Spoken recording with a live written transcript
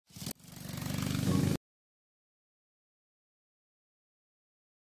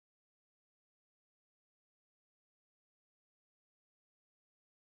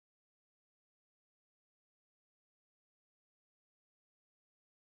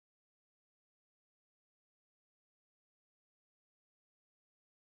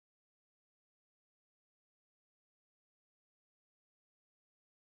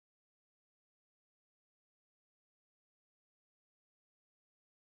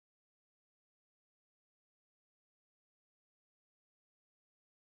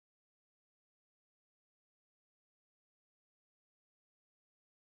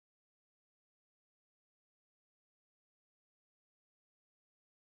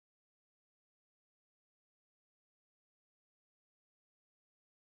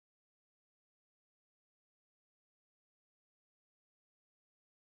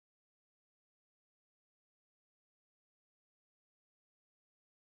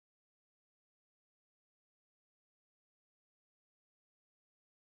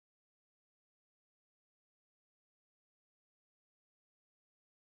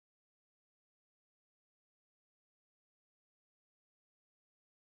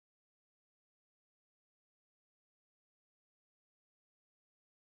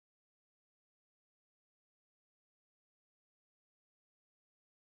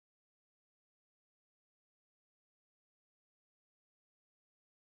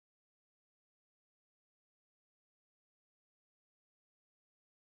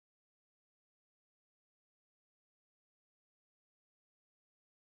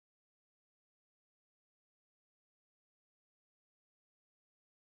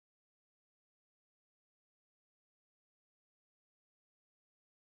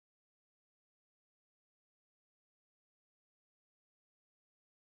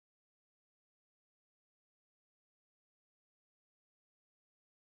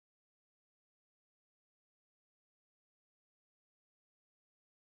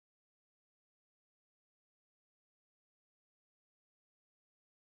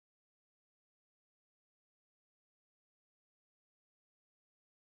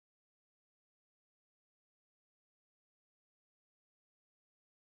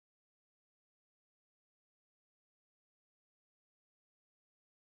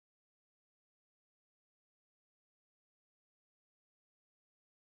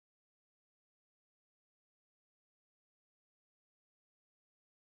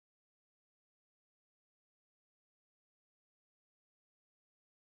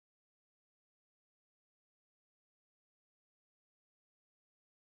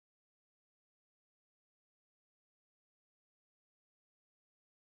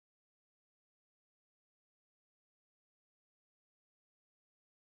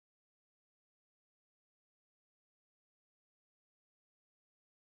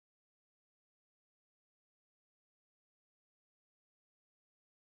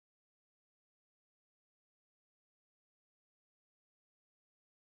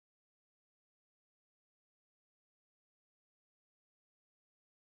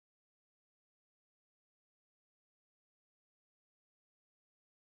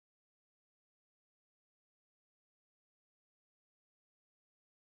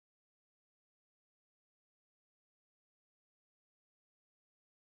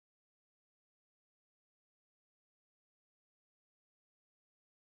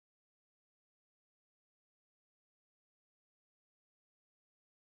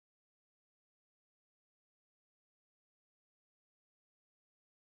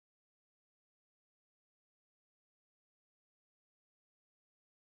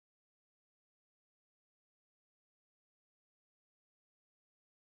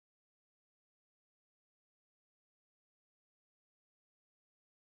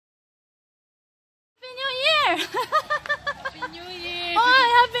New Year! Happy New Year! Oy,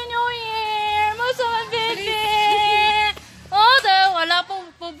 Happy New Year! Musta man, baby? Oh, dahil wala po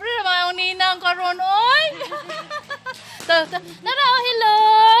pobre naman ang ninang karon, oy! Tara, oh, hello!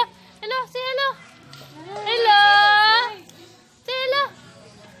 Hello, say hello! Hello! Say hello!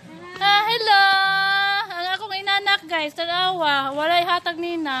 Hello! Ang akong inanak, guys, tarawa. Walay hatag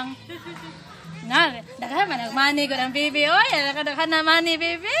ninang. Nga, daghan man nagmani ko ng baby, oy! Daghan na money,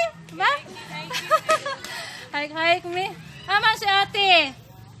 baby! Ba? Hi, kumi. Aman si ate.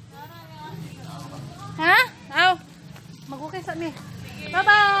 Ha? Aw. Mag-okay sa mi.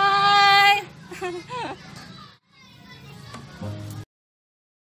 Bye-bye.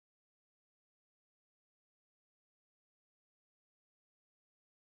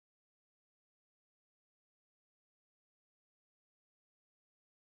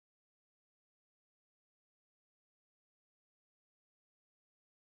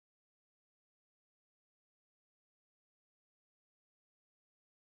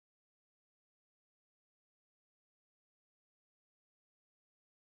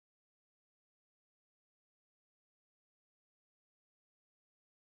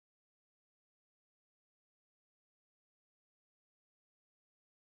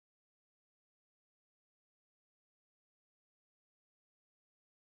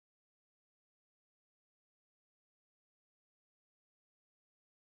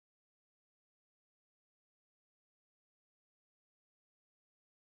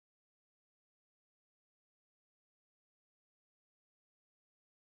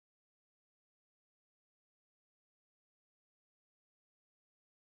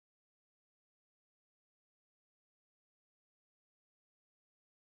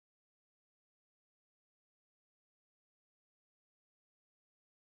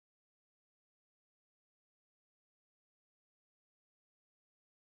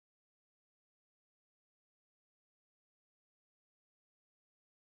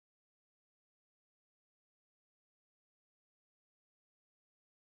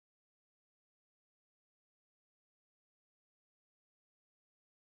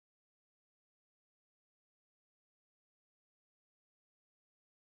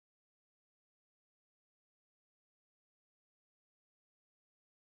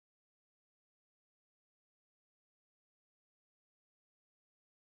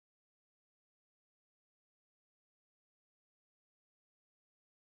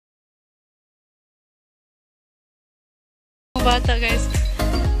 Bata, guys.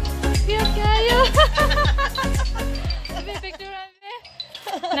 Cute kayo. Sabi picture kami.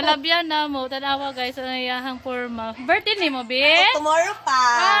 Nalabyan na mo. Tanawa, guys. Ano iyahang formal. Birthday ni mo, Bi? Tomorrow pa.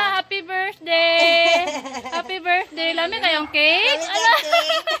 Happy birthday. Happy birthday. Lami kayong cake? Ano?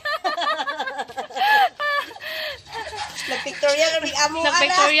 Nag-Victoria kami amo.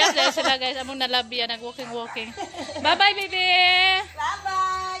 Nag-Victoria sila, guys. Among nalabyan. Nag-walking. Bye-bye, baby.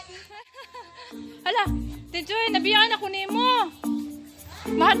 Bye-bye. Hala. Tijoy, nabiyaan ako ni mo.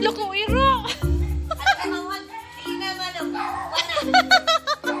 Mahadlok kong iro.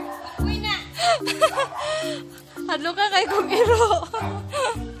 Hadlok ka kay kong iro.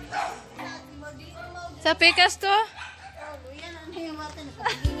 Sa pikas to?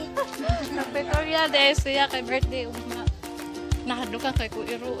 Sa Victoria Day, siya kay birthday. Nahadlok ka kay kong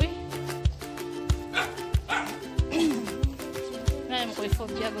iro eh. Ngayon ko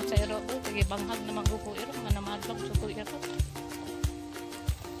i-phobia ko sa iro. Kaya banghag na mag-upo iro. Nga na madlog sa ko iro.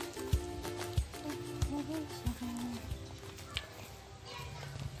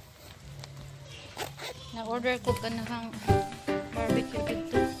 Na-order ko ka na kang barbecue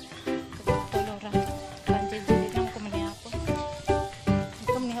dito. Tulora. Panjid-jid lang kumaniya po.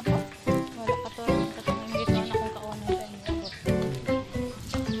 Kumaniya po. Wala ka to. Katulong dito na kung kaonan sa inyo.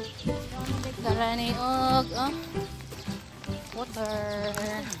 Darani og. Water.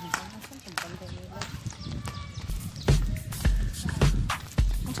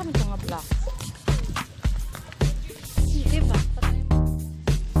 Ang saan ito nga black? Diba?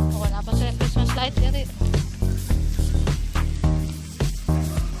 Wala pa sila Christmas light dito.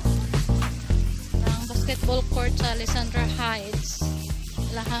 Ang basketball court sa Alexandra Heights.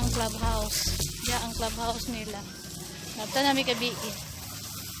 Lahang clubhouse. Diyan ang clubhouse nila. Nabta namin kabiin.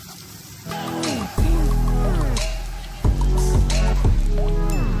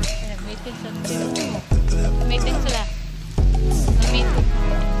 Meeting sila. Meeting.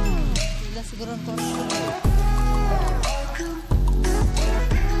 Sila siguro ko.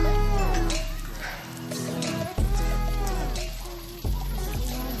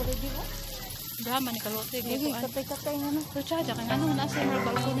 Drama ni kalote dito. Katay-katay nga no. So tsada kay ano nasa mga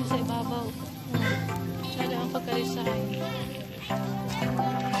balkon sa ibabaw. Tsada ang pagkarisahan.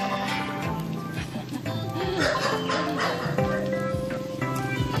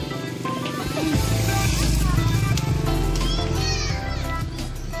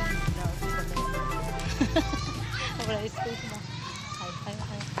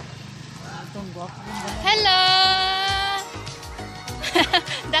 Hello!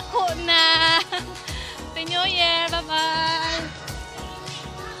 Dako na! Happy New Year! Bye-bye!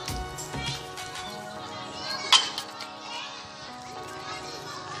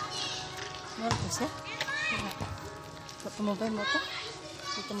 Meron ko siya? Ba't tumabay mo ito?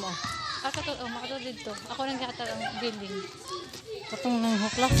 Dito mo. Ako to, makatulad dito. Ako nang gata ang building. Katong nang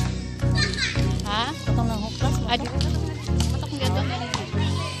huklas. Ha? Katong nang huklas? Adi. Katong gata na rin.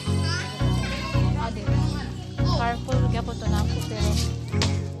 Adi. Careful, gapo to na po. Pero,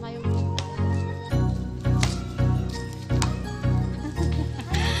 mayo po.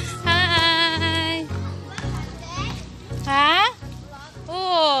 Hi! Ha?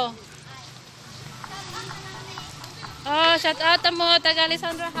 Oo. Oh, shout out mo, taga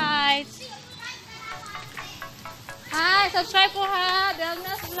Alessandra Heights. Hi, subscribe po ha,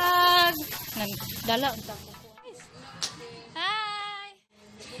 Delna'S vlog. Nagdala unta ko. Hi.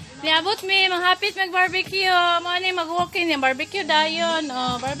 Niabot mi, manghapit mag-barbecue. Mo ni mag-walk-in yung barbecue dayon.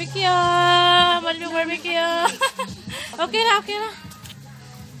 Oh, barbecue. Barbecue. Okay ra, okay ra.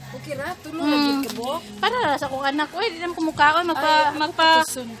 Okay ra, tulong lagi ka mo. Para sa akong anak, oy, di naman kumukaon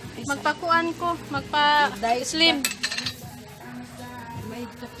magpakuan ko, magpa-slim. May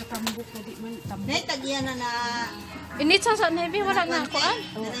katambok na di man tambok. Nay, tagyan na na. Init sa Navy, wala na kuan.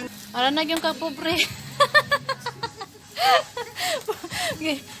 Ara na yung kapobre.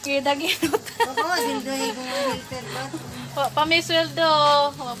 Gidaginot. Oo, dindoy ko ng filter ba? Pamisweldo.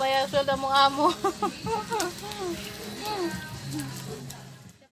 Mapaya sweldo mong amo.